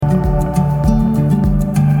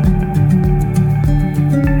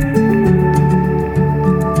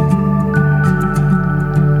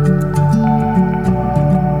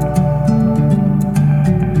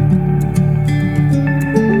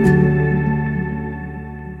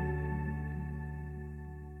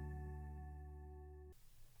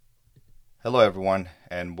Hello, everyone,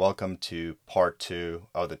 and welcome to part two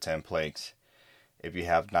of the 10 plagues. If you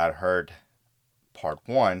have not heard part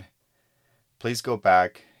one, please go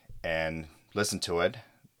back and listen to it.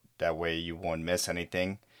 That way, you won't miss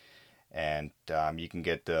anything and you can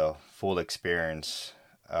get the full experience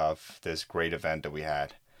of this great event that we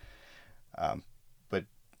had. But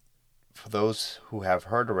for those who have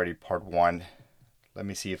heard already part one, let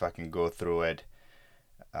me see if I can go through it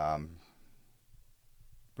um,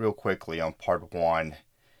 real quickly on part one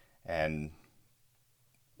and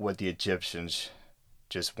what the Egyptians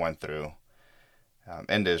just went through,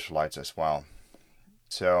 and the Israelites as well.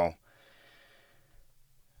 So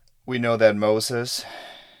we know that Moses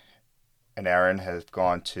and Aaron have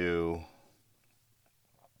gone to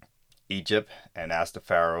Egypt and asked the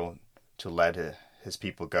Pharaoh to let his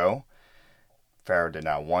people go. Pharaoh did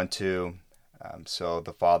not want to, so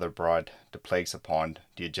the Father brought the plagues upon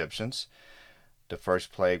the Egyptians. The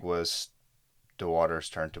first plague was the waters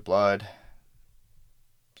turned to blood.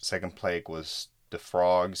 The second plague was the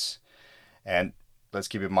frogs. And let's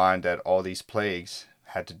keep in mind that all these plagues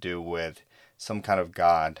had to do with some kind of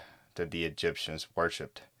god that the Egyptians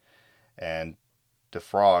worshipped. And the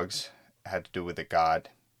frogs had to do with the god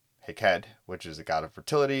Heket, which is the god of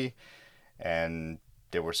fertility. And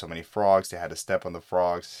there were so many frogs, they had to step on the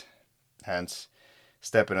frogs, hence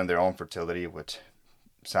stepping on their own fertility, which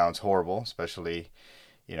sounds horrible, especially,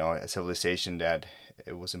 a civilization that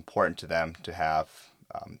it was important to them to have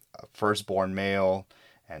a firstborn male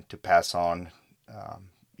and to pass on,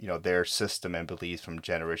 their system and beliefs from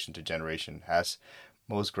generation to generation, as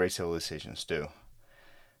most great civilizations do.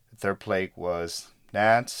 The third plague was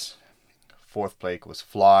gnats. Fourth plague was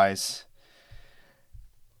flies.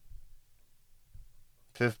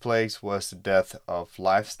 Fifth plague was the death of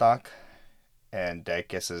livestock, and that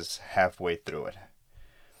gets us halfway through it.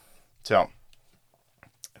 So,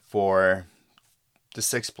 for the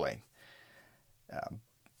sixth plague,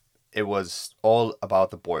 it was all about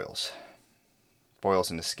the boils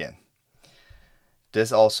in the skin.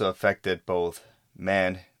 This also affected both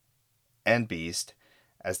man and beast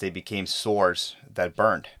as they became sores that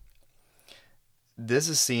burned. This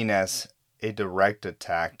is seen as a direct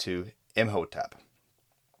attack to Imhotep.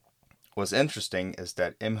 What's interesting is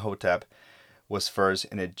that Imhotep was first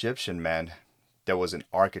an Egyptian man that was an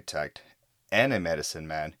architect and a medicine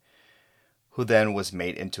man who then was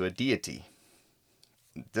made into a deity.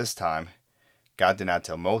 This time, God did not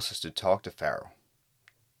tell Moses to talk to Pharaoh.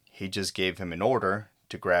 He just gave him an order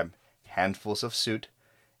to grab handfuls of soot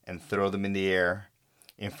and throw them in the air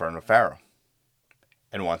in front of Pharaoh.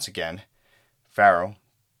 And once again, Pharaoh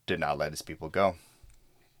did not let his people go.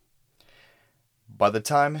 By the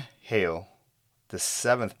time Hail, the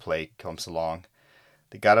seventh plague, comes along,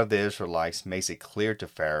 the God of the Israelites makes it clear to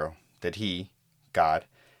Pharaoh that he, God,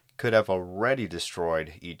 could have already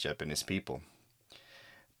destroyed Egypt and his people.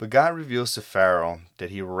 But God reveals to Pharaoh that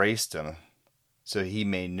he raised him so that he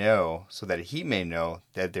may know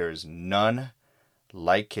that there is none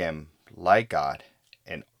like him, like God,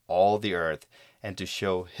 in all the earth, and to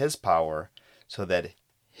show his power so that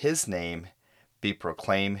his name be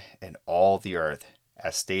proclaimed in all the earth,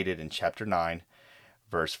 as stated in chapter 9,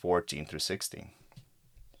 verse 14 through 16.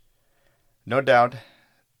 No doubt,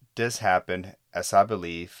 this happened as I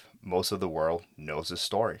believe most of the world knows the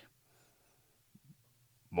story.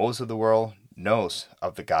 Most of the world knows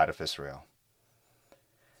of the God of Israel.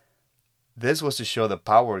 This was to show the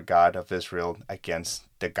power of God of Israel against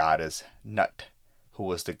the goddess Nut, who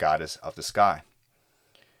was the goddess of the sky.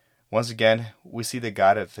 Once again, we see the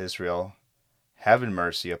God of Israel having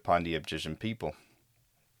mercy upon the Egyptian people.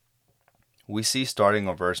 We see starting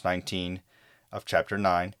on verse 19 of chapter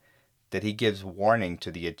 9 that he gives warning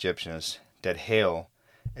to the Egyptians that hail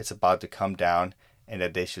is about to come down and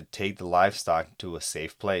that they should take the livestock to a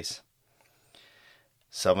safe place.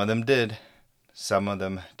 Some of them did, some of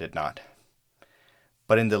them did not.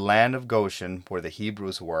 But in the land of Goshen, where the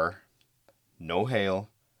Hebrews were, no hail,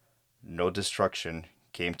 no destruction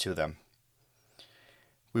came to them.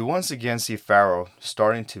 We once again see Pharaoh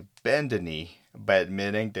starting to bend the knee by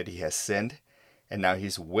admitting that he has sinned, and now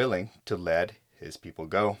he's willing to let his people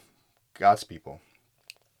go, God's people.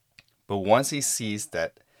 But once he sees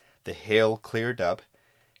that the hail cleared up,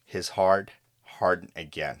 his heart hardened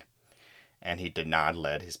again, and he did not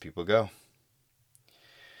let his people go.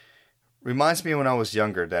 Reminds me when I was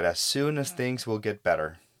younger that as soon as things will get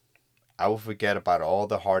better, I will forget about all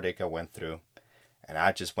the heartache I went through, and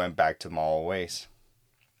I just went back to my old ways.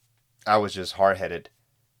 I was just hard-headed,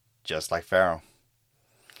 just like Pharaoh.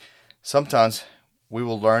 Sometimes we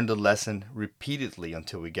will learn the lesson repeatedly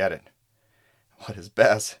until we get it. What is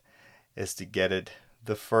best is to get it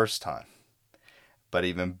the first time. But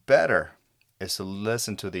even better is to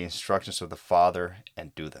listen to the instructions of the Father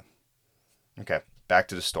and do them. Okay, back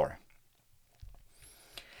to the story.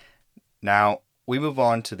 Now, we move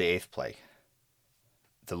on to the 8th plague,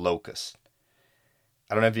 the locusts.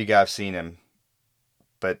 I don't know if you guys have seen them,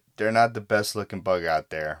 but they're not the best looking bug out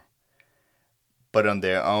there. But on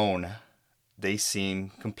their own, they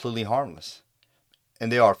seem completely harmless.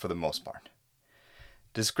 And they are for the most part.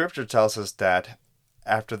 The scripture tells us that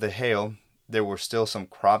after the hail, there were still some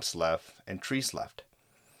crops left and trees left.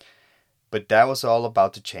 But that was all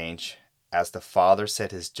about to change as the Father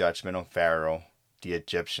set his judgment on Pharaoh, the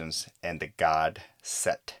Egyptians, and the god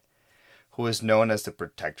Set, who is known as the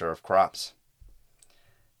protector of crops.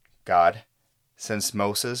 God sends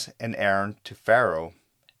Moses and Aaron to Pharaoh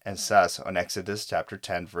and says on Exodus chapter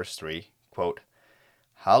 10 verse 3, quote,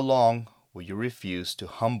 "How long will you refuse to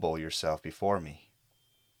humble yourself before me?"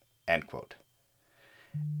 End quote.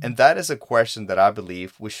 And that is a question that I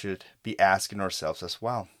believe we should be asking ourselves as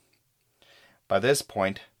well. By this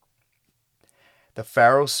point, the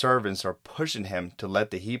Pharaoh's servants are pushing him to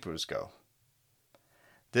let the Hebrews go.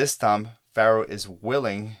 This time, Pharaoh is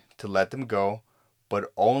willing to let them go,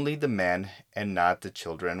 but only the men and not the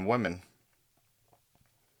children and women.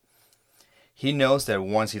 He knows that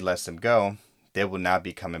once he lets them go, they will not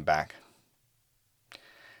be coming back.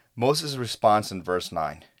 Moses' response in verse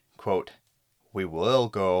 9, quote, We will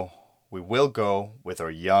go with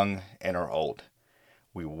our young and our old.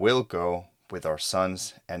 We will go with our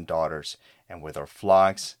sons and daughters, and with our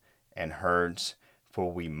flocks and herds,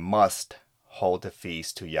 for we must hold the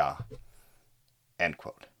feast to Yah. End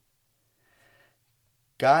quote.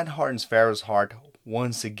 God hardens Pharaoh's heart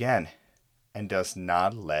once again and does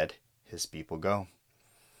not let his people go.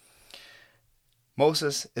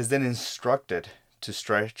 Moses is then instructed to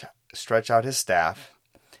stretch out his staff,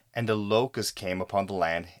 and the locusts came upon the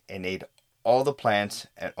land and ate all the plants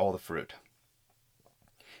and all the fruit.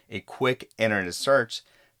 A quick internet search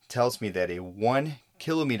tells me that a 1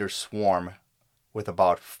 kilometer swarm with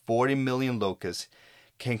about 40 million locusts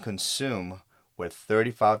can consume what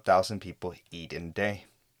 35,000 people eat in a day.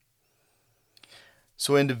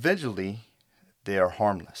 So individually, they are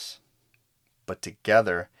harmless, but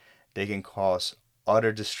together they can cause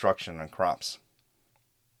utter destruction on crops.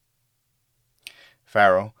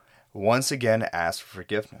 Pharaoh once again asked for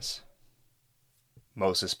forgiveness.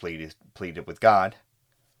 Moses pleaded with God.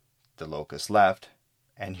 The locusts left,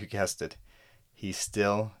 and you guessed it, he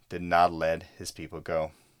still did not let his people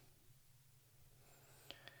go.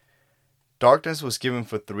 Darkness was given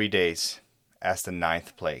for 3 days as the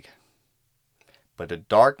 9th plague. But the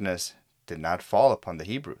darkness did not fall upon the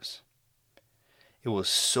Hebrews. It was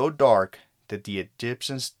so dark that the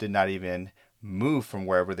Egyptians did not even move from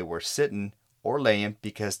wherever they were sitting or laying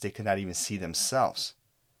because they could not even see themselves.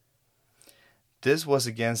 This was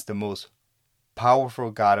against the most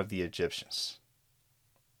powerful god of the Egyptians,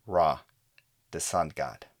 Ra, the sun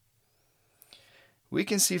god. We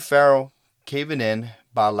can see Pharaoh caving in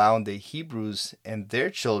by allowing the Hebrews and their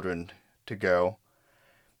children to go,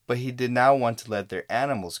 but he did not want to let their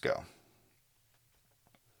animals go.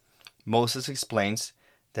 Moses explains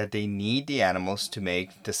that they need the animals to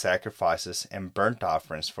make the sacrifices and burnt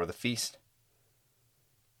offerings for the feast.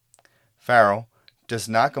 Pharaoh does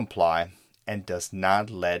not comply and does not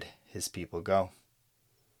let his people go.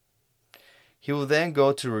 He will then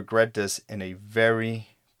go to regret this in a very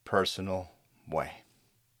personal way.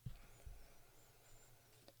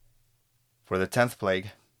 For the 10th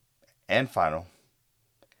plague, and final,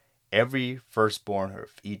 every firstborn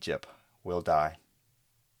of Egypt will die,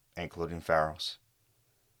 including Pharaoh's.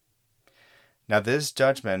 Now this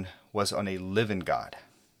judgment was on a living God.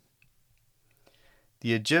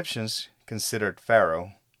 The Egyptians considered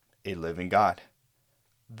Pharaoh a living god,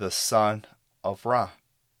 the son of Ra,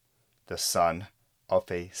 the son of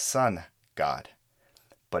a sun god,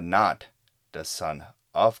 but not the son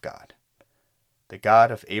of God, the God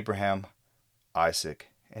of Abraham, Isaac,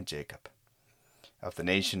 and Jacob, of the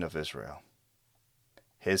nation of Israel,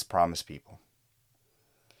 his promised people.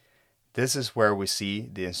 This is where we see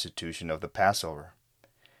the institution of the Passover,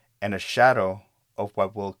 and a shadow of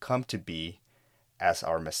what will come to be as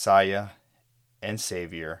our Messiah and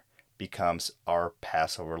Savior becomes our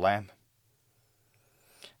Passover lamb.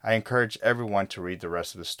 I encourage everyone to read the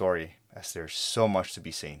rest of the story, as there's so much to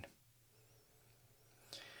be seen.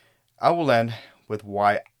 I will end with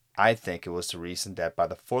why I think it was the reason that by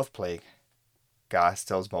the 4th plague, God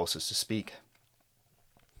tells Moses to speak.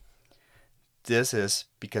 This is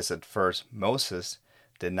because at first Moses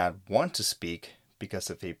did not want to speak because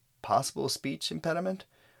of a possible speech impediment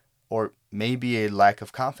or maybe a lack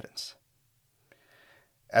of confidence.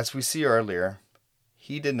 As we see earlier,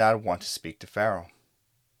 he did not want to speak to Pharaoh.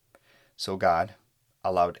 So God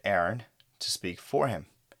allowed Aaron to speak for him.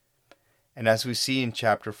 And as we see in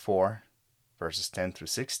chapter 4, verses 10 through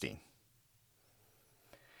 16,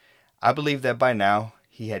 I believe that by now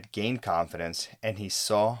he had gained confidence and he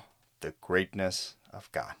saw the greatness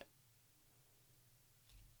of God.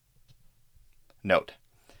 Note,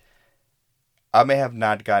 I may have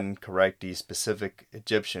not gotten correct the specific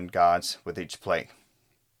Egyptian gods with each plague.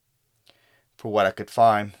 For what I could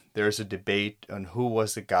find, there is a debate on who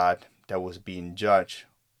was the god that was being judged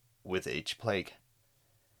with each plague.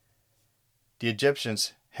 The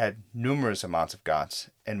Egyptians had numerous amounts of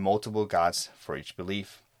gods and multiple gods for each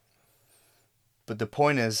belief. But the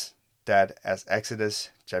point is that as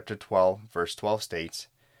Exodus chapter 12 verse 12 states,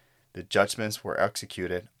 the judgments were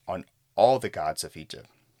executed on all the gods of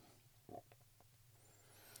Egypt.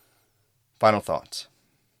 Final thoughts.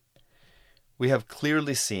 We have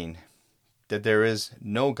clearly seen that there is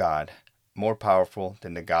no God more powerful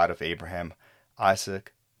than the God of Abraham,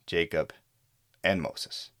 Isaac, Jacob, and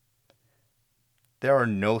Moses. There are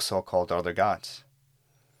no so-called other gods.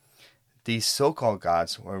 These so-called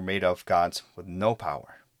gods were made of gods with no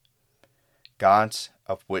power. Gods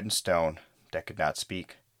of wood and stone that could not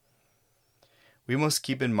speak. We must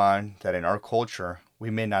keep in mind that in our culture, we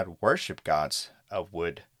may not worship gods of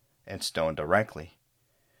wood and stone directly.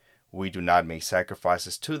 We do not make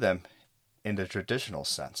sacrifices to them in the traditional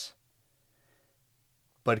sense.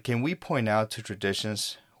 But can we point out to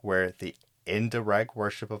traditions where the indirect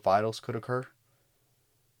worship of idols could occur?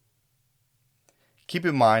 Keep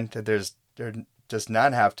in mind that there does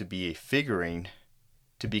not have to be a figurine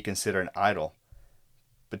to be considered an idol,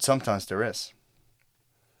 but sometimes there is.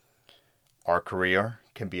 Our career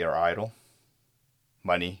can be our idol,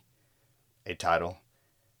 money, a title,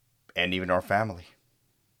 and even our family.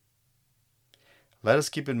 Let us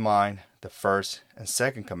keep in mind the first and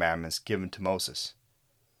second commandments given to Moses.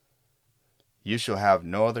 You shall have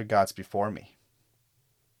no other gods before me,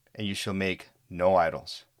 and you shall make no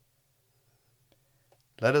idols.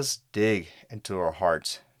 Let us dig into our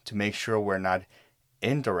hearts to make sure we're not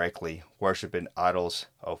indirectly worshiping idols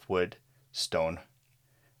of wood, stone,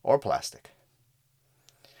 or plastic.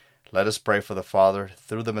 Let us pray for the Father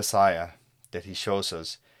through the Messiah that He shows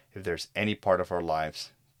us if there's any part of our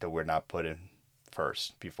lives that we're not putting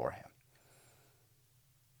first before Him.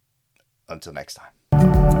 Until next time.